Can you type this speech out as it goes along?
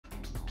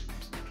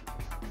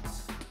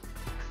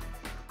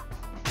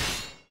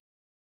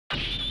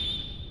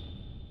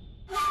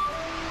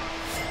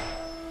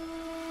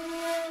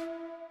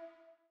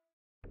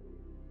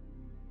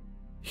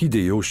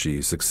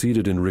Hideyoshi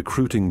succeeded in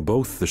recruiting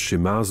both the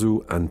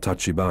Shimazu and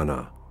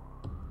Tachibana.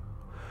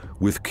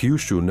 With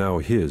Kyushu now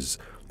his,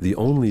 the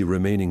only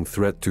remaining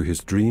threat to his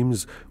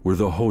dreams were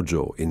the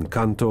Hojo in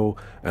Kanto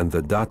and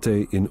the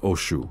Date in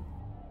Oshu.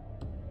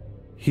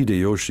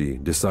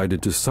 Hideyoshi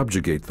decided to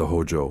subjugate the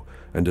Hojo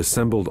and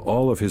assembled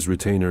all of his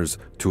retainers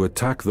to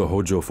attack the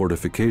Hojo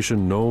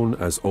fortification known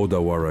as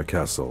Odawara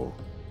Castle.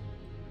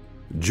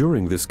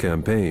 During this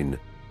campaign,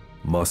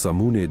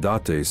 Masamune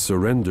Date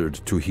surrendered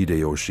to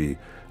Hideyoshi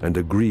and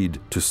agreed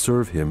to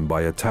serve him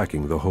by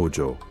attacking the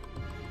Hojo.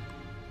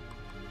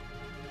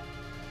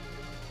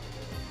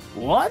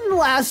 One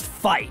last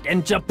fight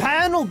and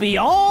Japan will be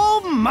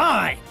all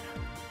mine!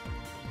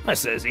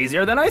 This is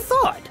easier than I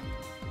thought.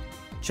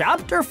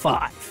 Chapter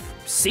 5,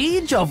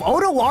 Siege of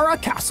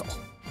Odawara Castle.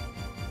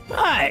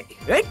 Hey,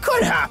 it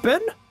could happen!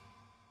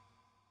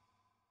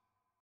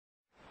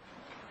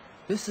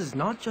 This is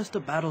not just a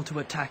battle to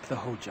attack the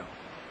Hojo.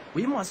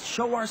 We must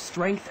show our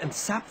strength and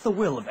sap the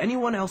will of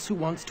anyone else who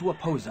wants to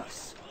oppose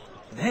us.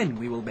 Then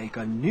we will make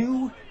a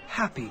new,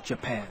 happy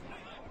Japan.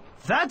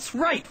 That's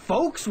right,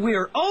 folks!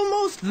 We're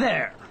almost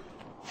there!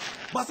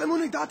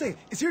 Masamune Date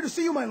is here to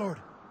see you, my lord.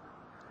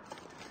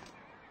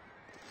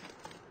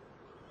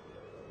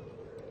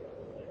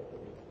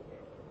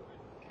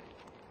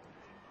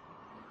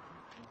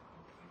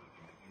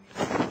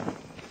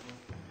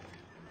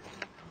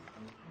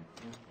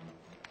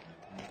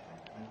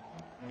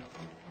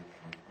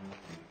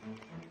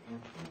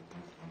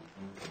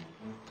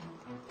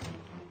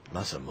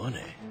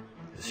 Masamune?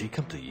 Has he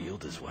come to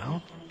yield as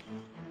well?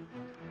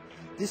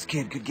 This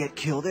kid could get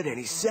killed at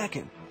any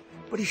second,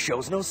 but he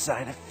shows no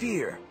sign of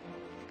fear.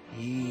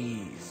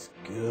 He's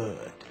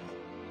good.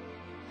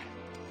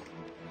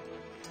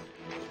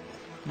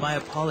 My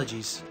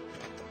apologies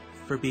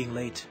for being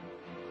late.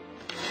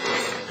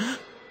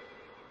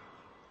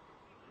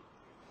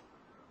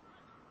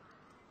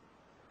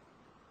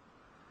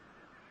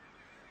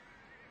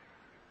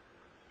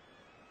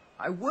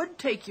 I would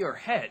take your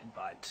head,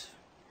 but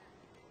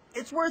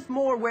it's worth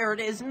more where it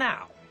is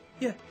now.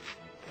 Yeah.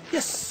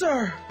 Yes,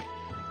 sir!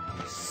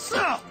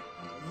 So,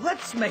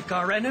 let's make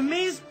our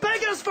enemies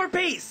beg us for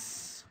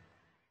peace!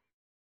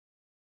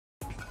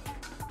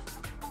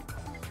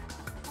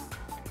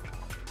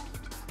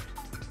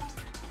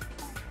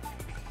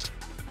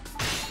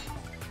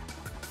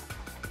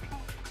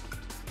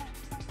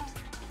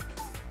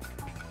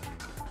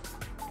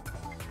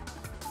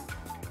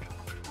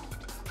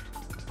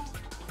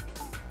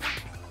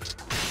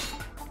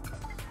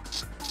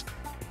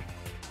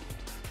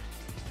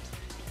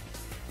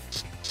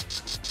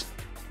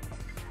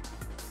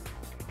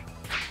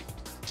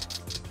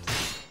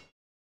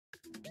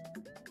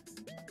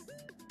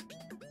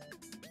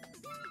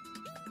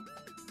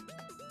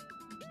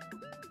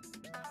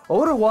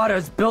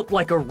 Odawara's built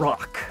like a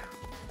rock.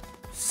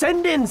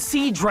 Send in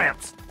siege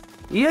ramps.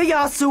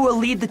 Ieyasu will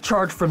lead the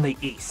charge from the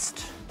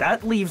east.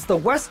 That leaves the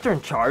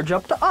western charge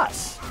up to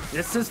us.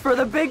 This is for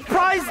the big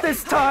prize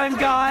this time,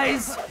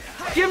 guys!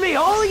 Give me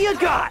all you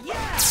got!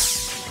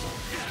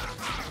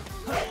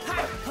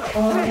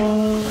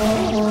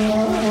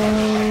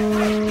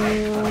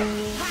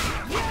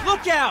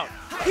 Look out!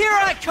 Here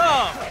I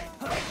come!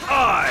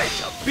 I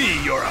shall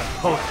be your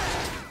opponent!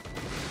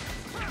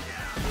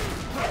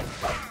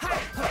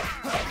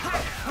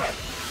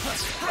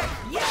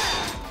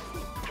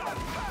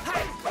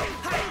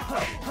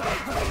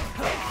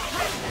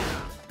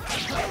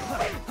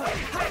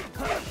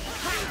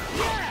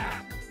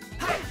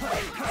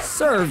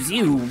 Serves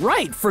you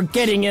right for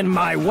getting in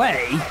my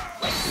way.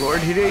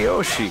 Lord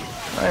Hideyoshi,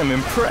 I am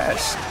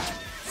impressed.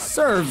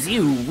 Serves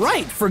you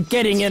right for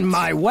getting in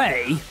my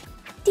way.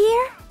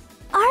 Dear,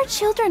 our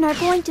children are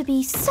going to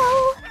be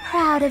so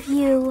proud of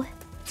you.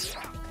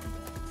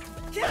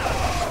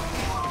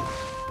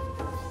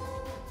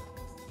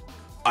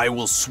 I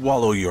will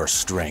swallow your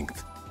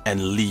strength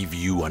and leave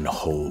you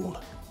unwhole.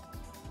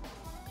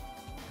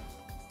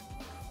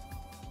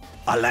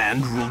 A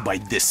land ruled by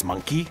this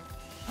monkey?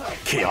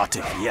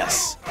 Chaotic,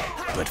 yes,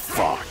 but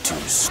far too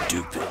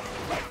stupid.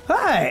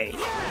 Hey!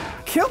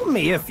 Kill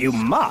me if you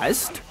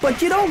must,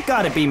 but you don't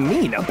gotta be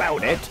mean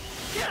about it.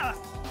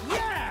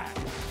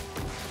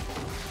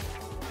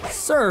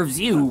 Serves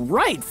you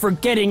right for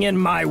getting in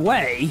my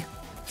way.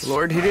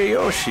 Lord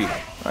Hideyoshi,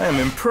 I am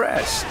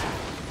impressed.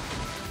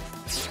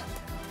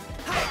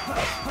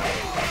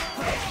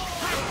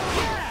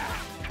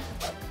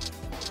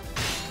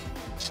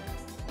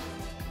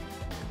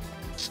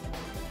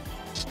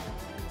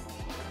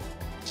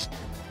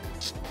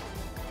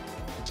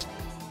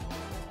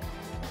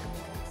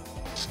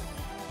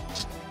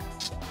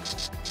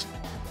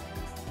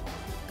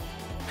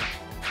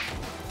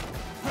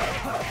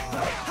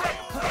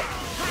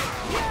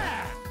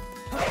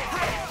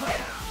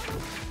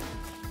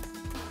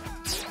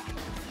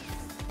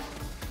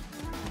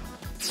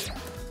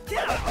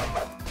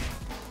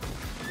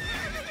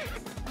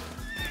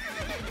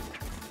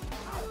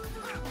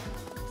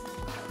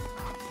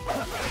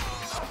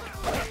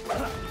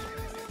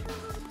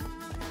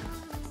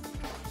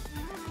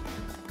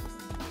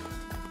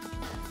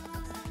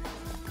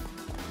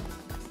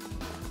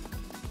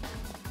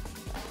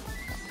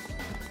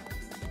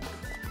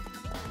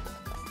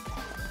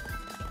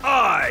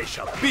 I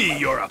shall be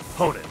your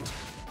opponent.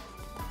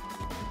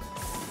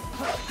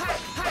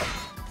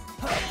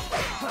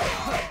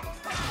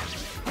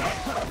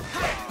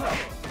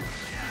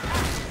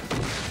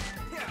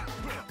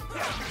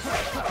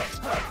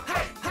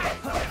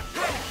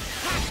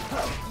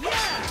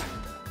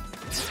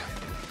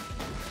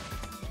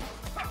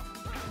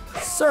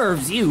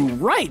 Serves you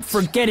right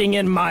for getting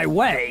in my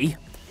way.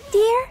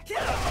 Dear,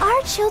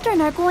 our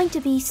children are going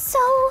to be so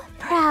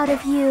proud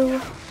of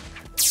you.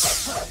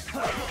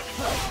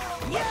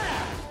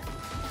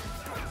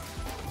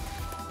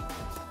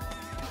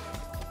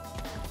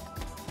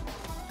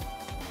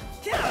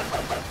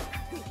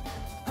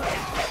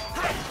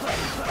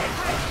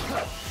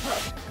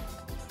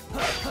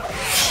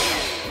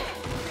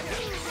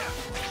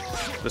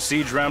 The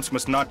siege ramps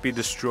must not be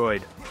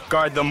destroyed.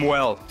 Guard them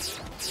well.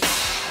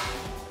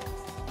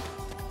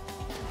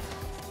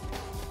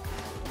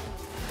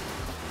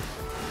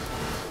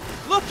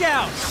 Look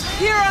out!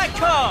 Here I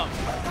come!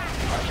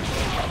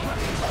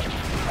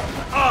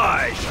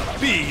 I shall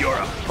be your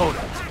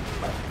opponent.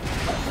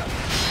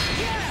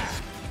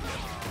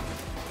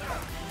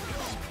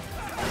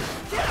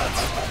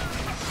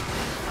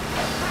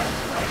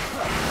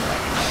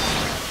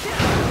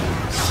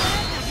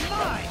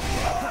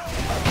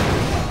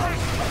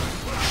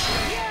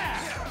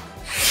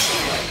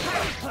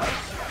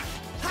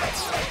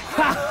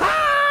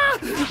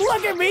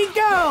 Look at me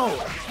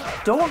go!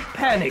 Don't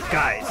panic,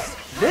 guys.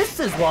 This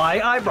is why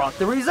I brought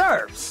the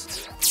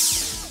reserves.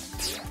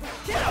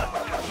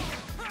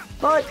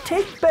 But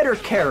take better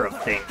care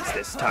of things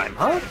this time,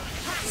 huh?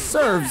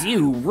 Serves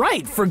you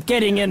right for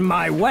getting in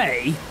my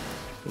way.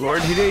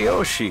 Lord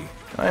Hideyoshi,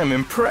 I am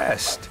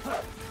impressed.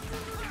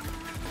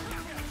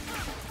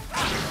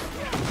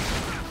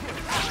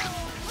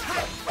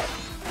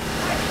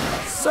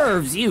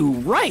 Serves you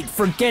right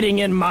for getting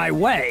in my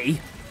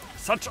way.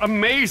 Such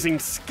amazing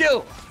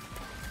skill.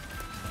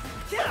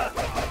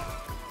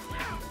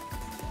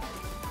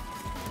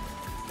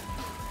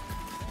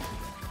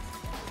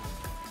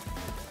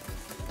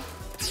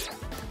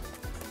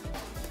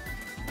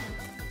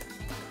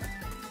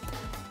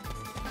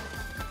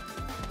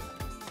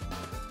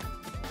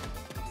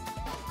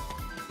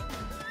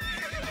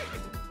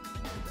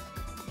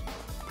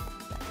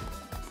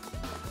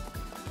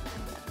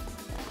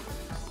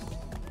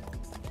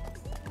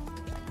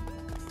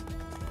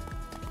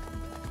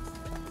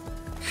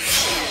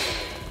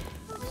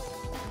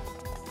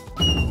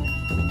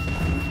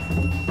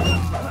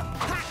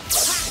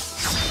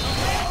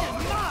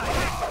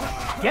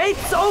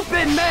 Gates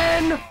open,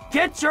 men!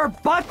 Get your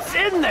butts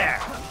in there!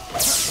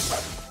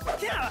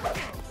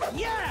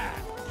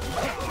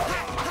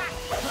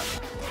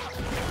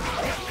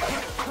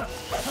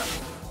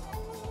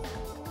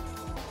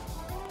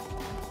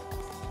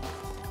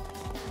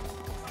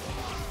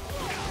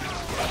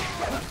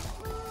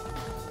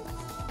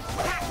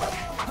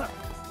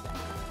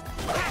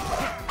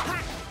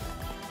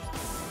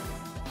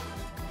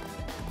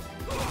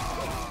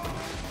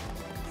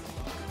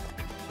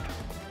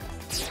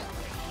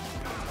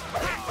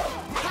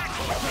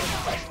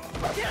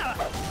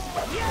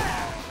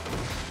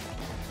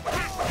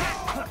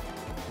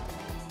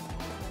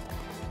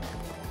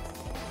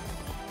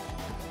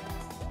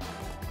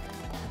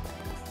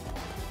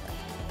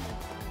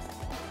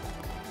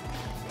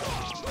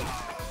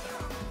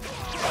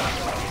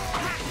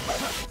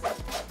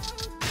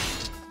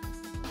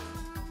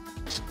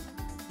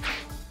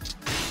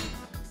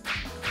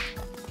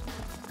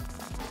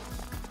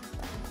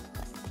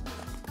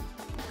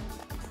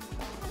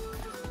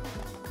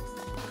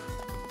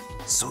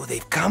 So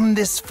they've come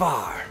this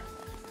far.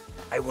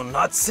 I will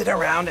not sit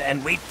around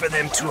and wait for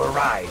them to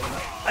arrive.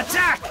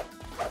 Attack!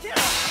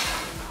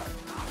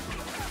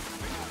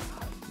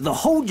 The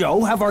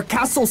Hojo have our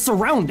castle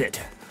surrounded.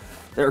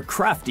 They're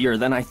craftier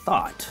than I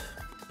thought.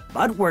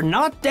 But we're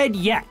not dead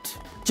yet.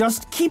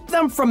 Just keep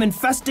them from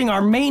infesting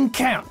our main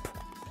camp.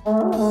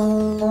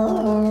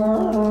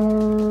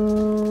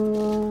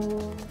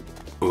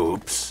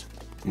 Oops.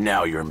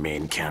 Now your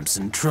main camp's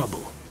in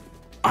trouble.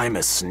 I'm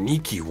a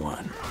sneaky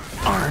one,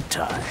 aren't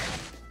I?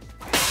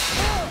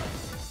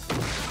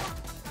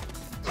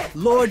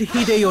 Lord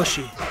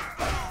Hideyoshi,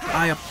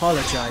 I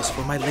apologize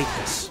for my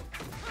lateness.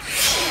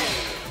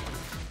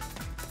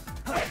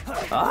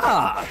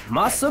 Ah,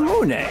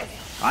 Masamune.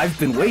 I've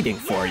been waiting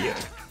for you.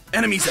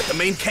 Enemies at the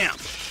main camp.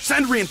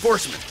 Send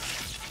reinforcements.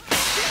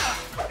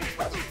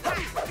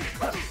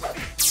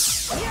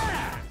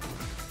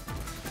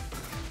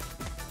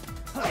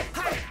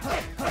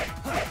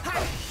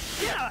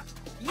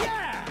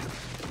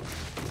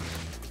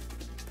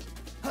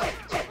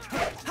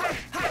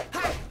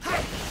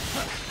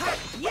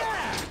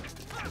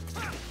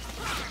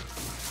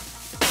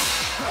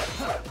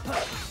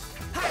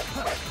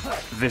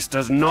 This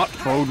does not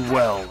bode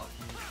well.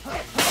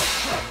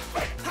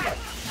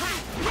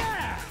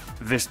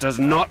 This does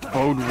not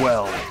bode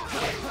well.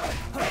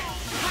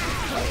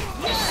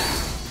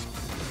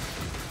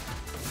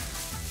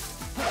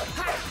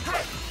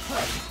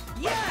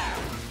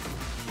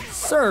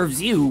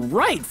 Serves you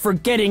right for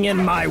getting in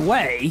my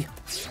way.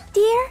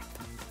 Dear,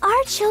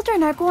 Our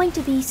children are going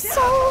to be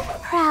so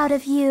proud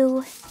of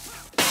you.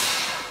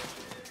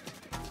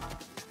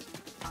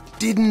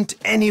 Didn't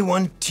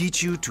anyone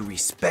teach you to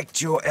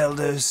respect your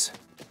elders?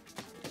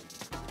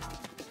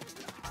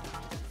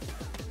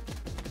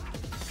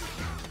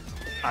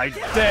 I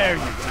dare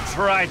you to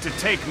try to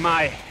take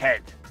my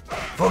head.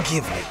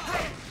 Forgive me.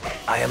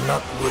 I am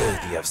not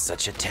worthy of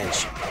such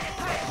attention.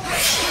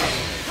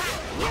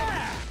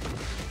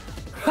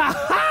 Ha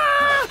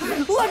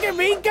ha! Look at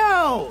me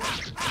go!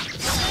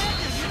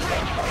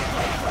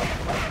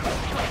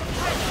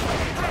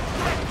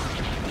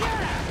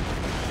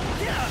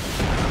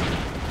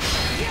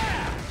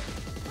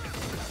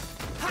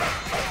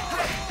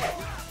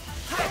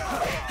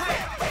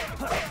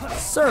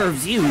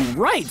 Serves you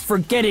right for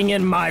getting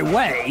in my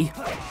way.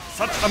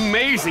 Such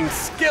amazing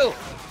skill!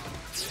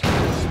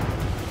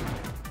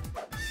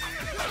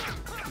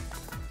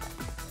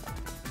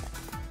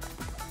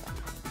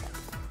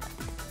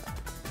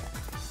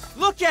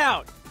 Look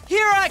out!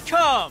 Here I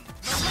come!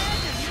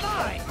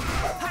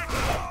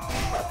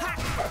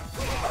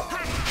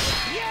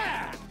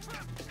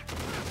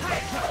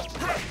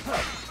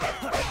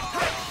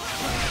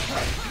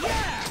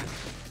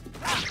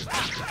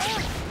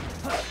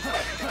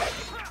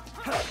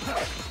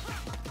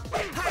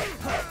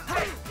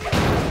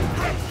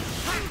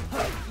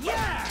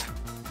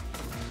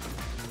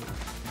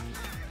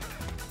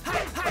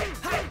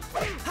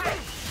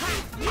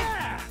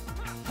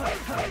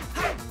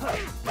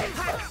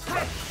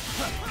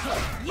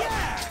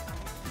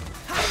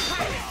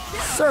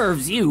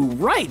 Serves you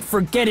right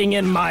for getting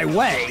in my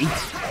way.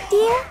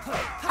 Dear,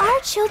 our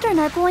children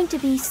are going to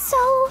be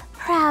so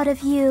proud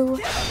of you.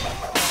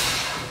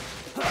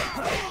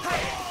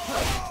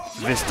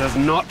 This does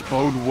not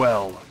bode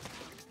well.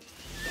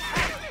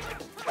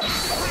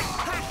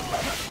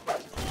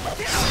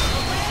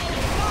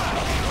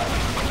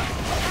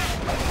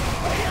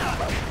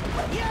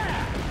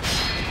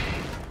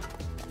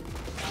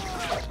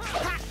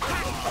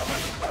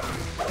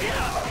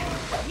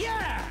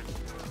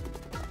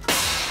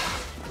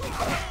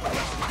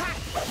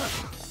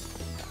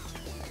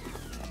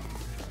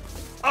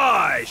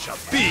 I shall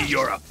be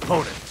your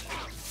opponent.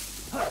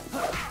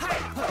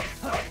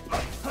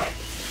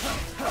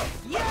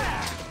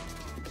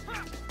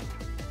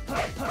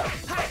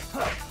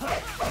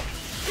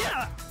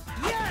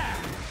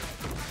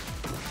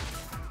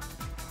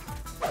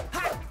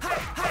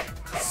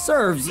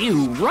 Serves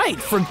you right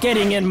for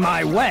getting in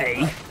my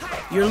way.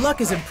 Your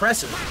luck is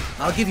impressive.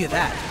 I'll give you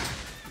that.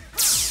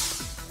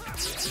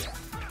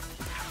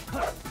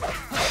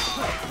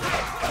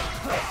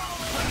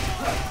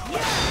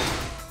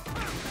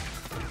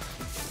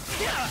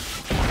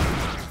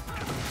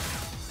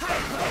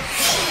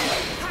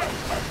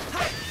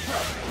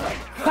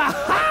 Ha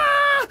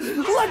ha!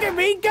 Look at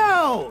me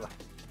go!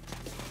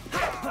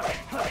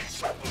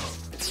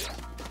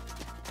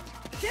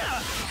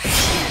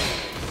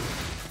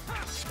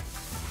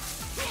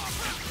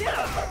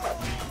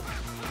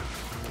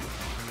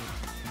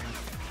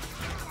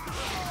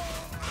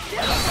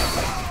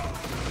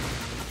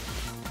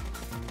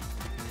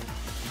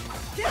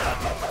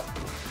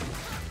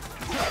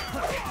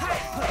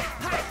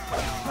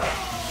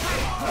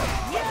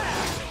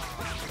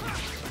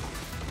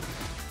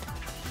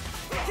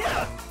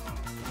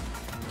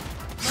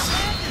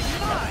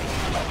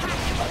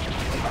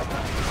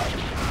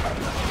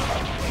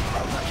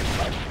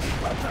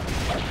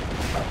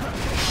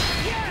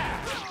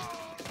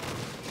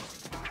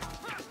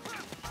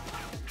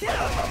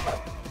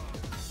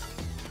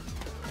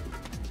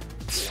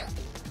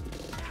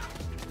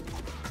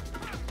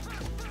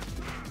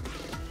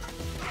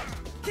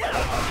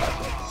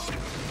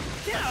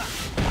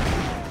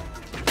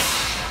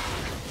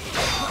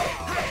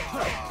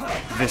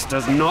 This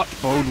does not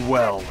bode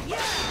well.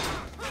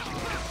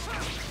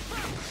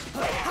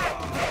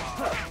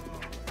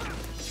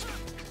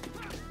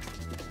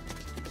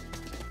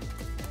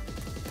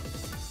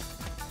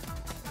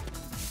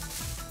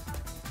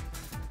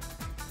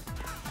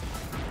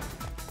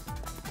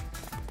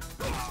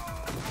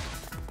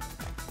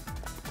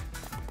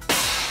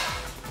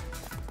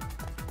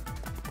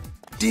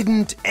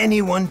 Didn't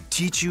anyone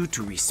teach you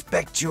to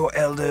respect your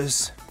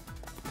elders?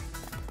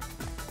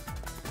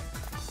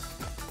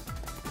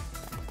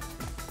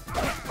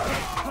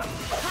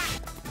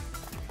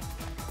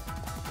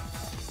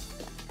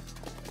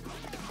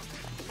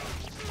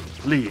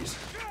 Please,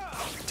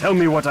 tell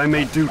me what I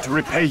may do to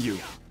repay you.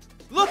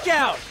 Look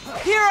out!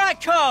 Here I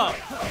come!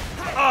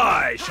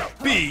 I shall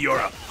be your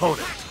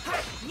opponent.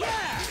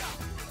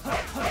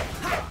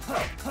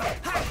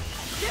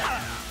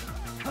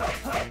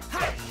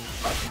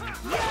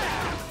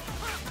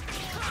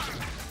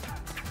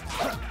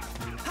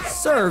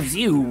 Serves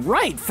you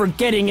right for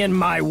getting in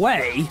my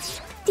way.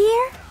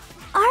 Dear,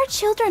 our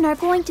children are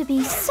going to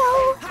be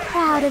so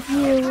proud of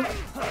you.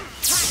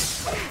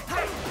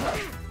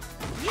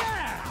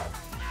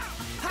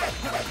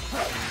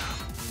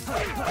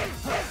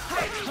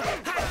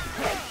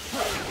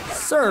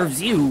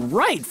 Serves you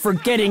right for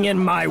getting in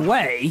my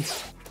way.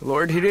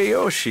 Lord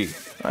Hideyoshi,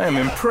 I am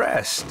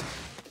impressed.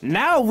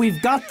 Now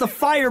we've got the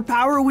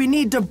firepower we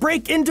need to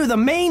break into the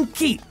main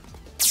keep.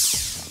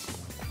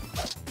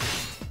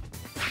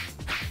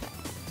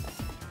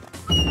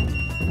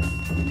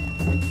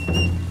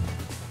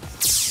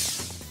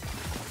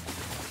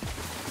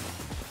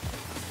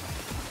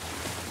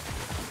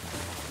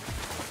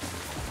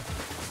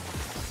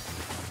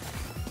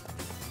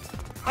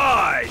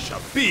 I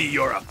shall be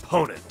your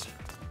opponent.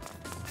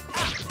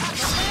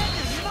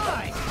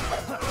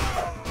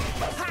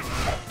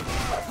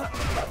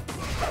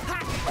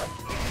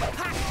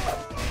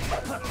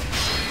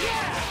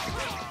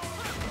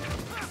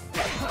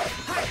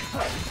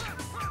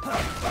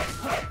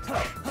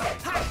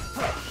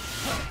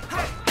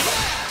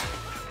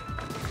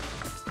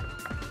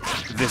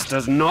 This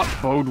does not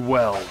bode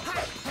well.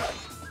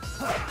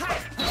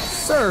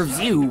 Serves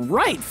you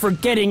right for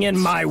getting in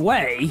my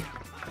way.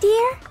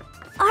 Dear,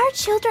 our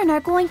children are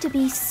going to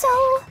be so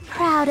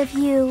proud of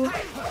you.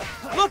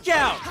 Look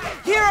out!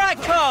 Here I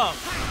come!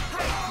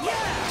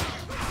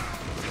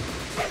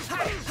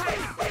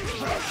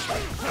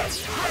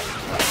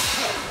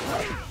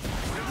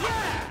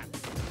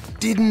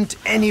 Didn't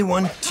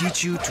anyone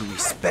teach you to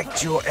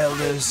respect your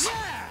elders?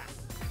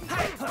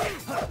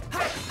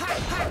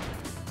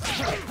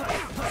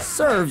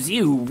 Serves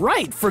you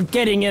right for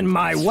getting in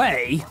my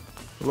way.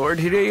 Lord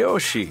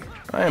Hideyoshi,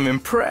 I am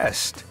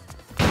impressed.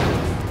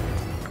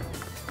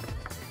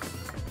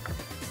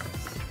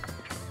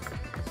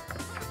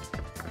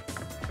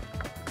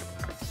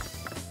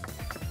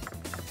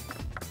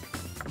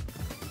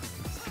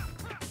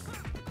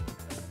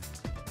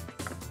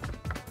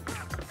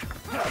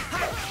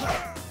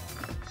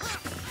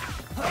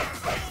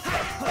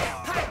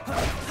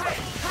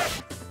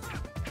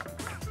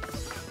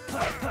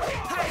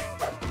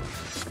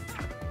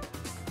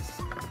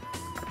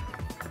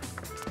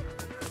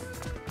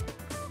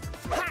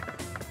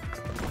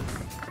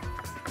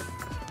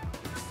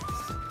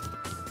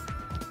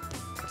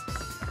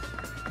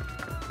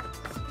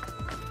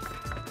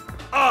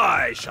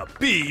 I shall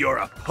be your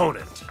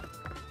opponent.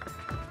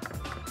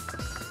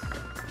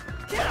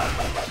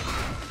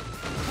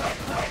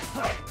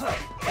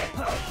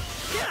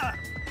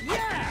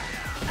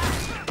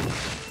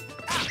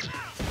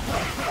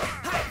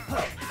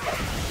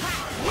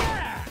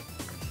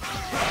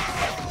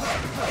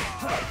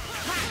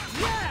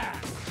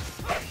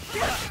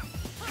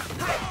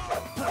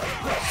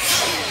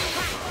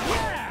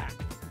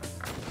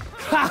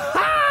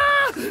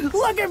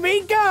 Look at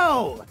me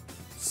go!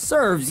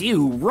 Serves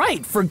you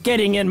right for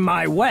getting in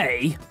my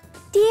way.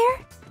 Dear,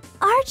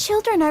 our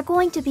children are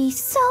going to be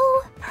so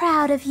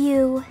proud of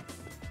you.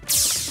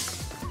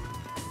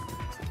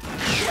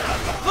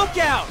 Look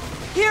out!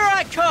 Here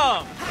I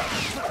come!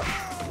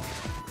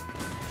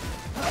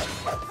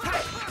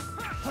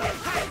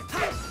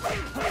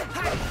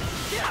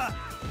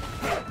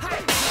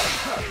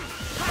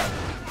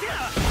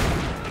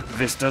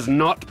 This does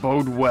not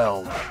bode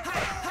well.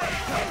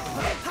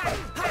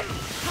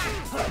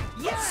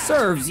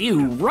 Serves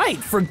you right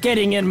for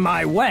getting in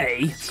my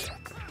way.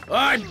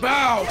 I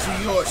bow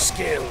to your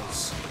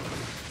skills.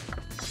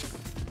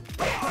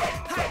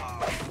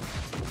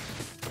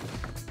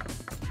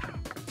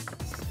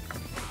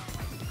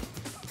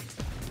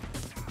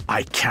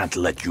 I can't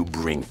let you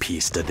bring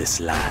peace to this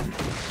land.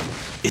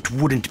 It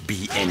wouldn't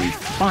be any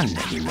fun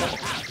anymore.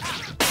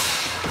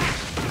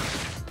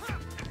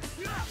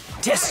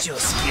 Test your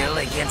skill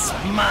against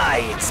my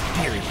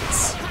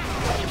experience.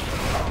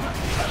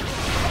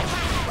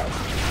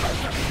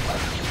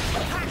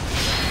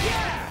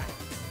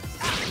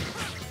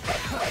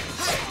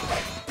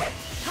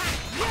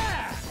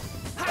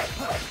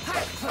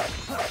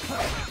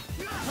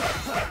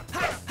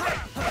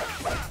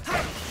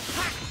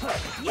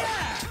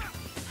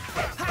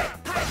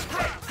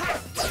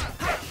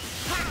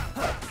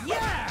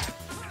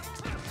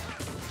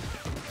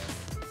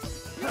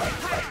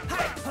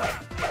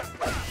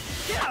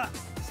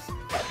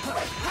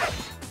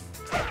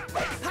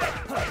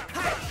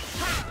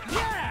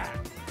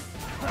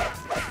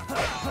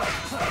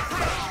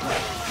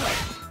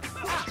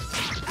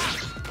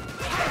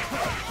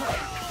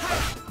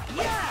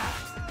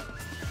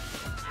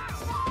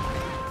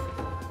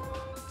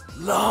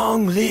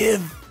 Long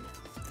live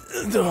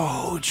the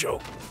Hojo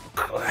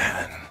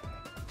clan.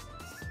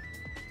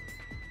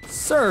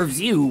 Serves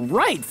you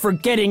right for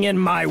getting in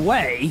my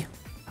way.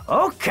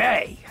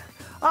 Okay,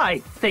 I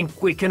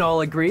think we can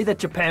all agree that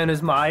Japan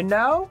is mine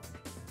now.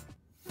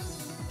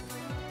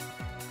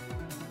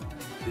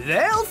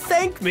 They'll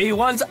thank me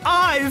once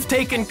I've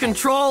taken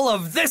control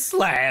of this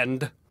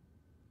land.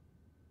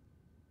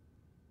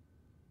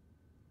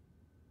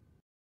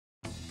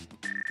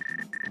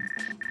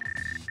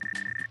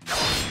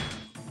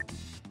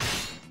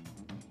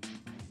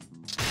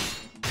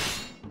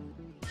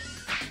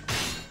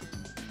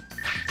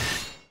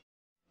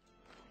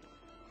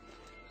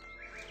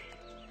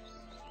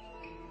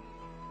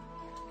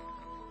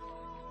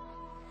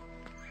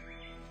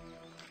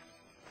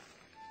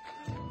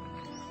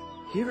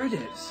 Here it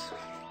is.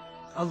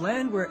 A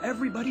land where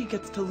everybody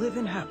gets to live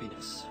in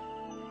happiness.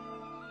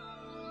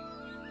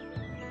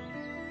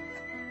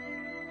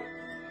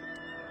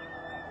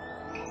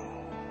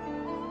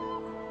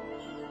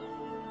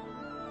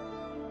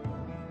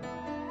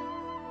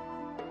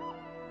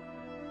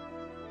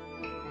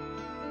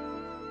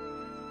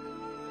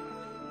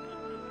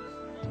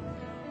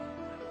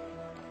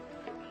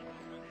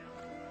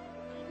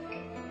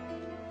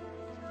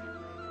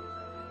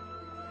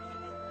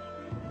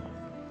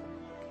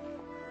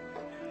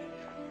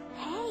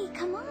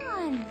 Come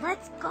on,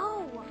 let's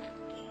go.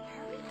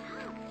 Hurry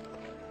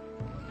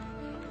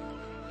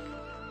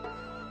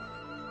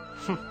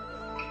up.